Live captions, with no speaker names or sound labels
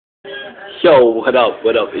Yo, what up?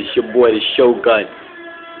 What up? It's your boy, the Shogun.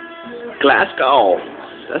 Glasgow.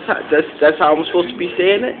 That's how I'm supposed to be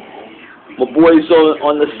saying it. My boys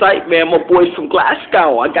on the site, man. My boys from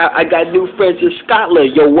Glasgow. I got new friends in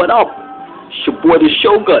Scotland. Yo, what up? It's your boy, the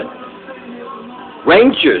Shogun.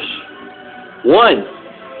 Rangers 1.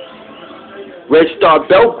 Red Star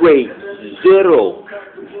Belgrade 0.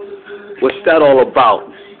 What's that all about?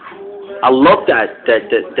 I love that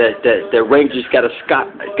the Rangers got a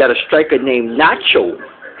striker named Nacho.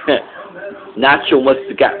 Nacho must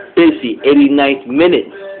have got busy. 89th minute.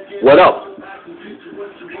 What up?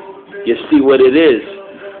 You see what it is.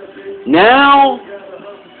 Now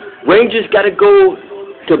Rangers got to go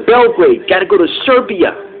to Belgrade. Got to go to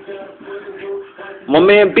Serbia. My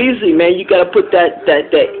man Beasley, man, you got to put that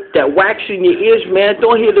wax in your ears, man.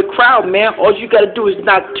 Don't hear the crowd, man. All you got to do is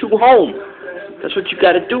knock 2 home. That's what you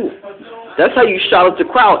got to do. That's how you shout at the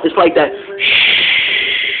crowd. It's like that.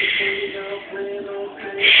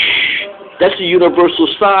 That's the universal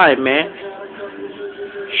sign, man.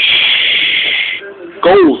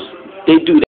 Goals. They do that.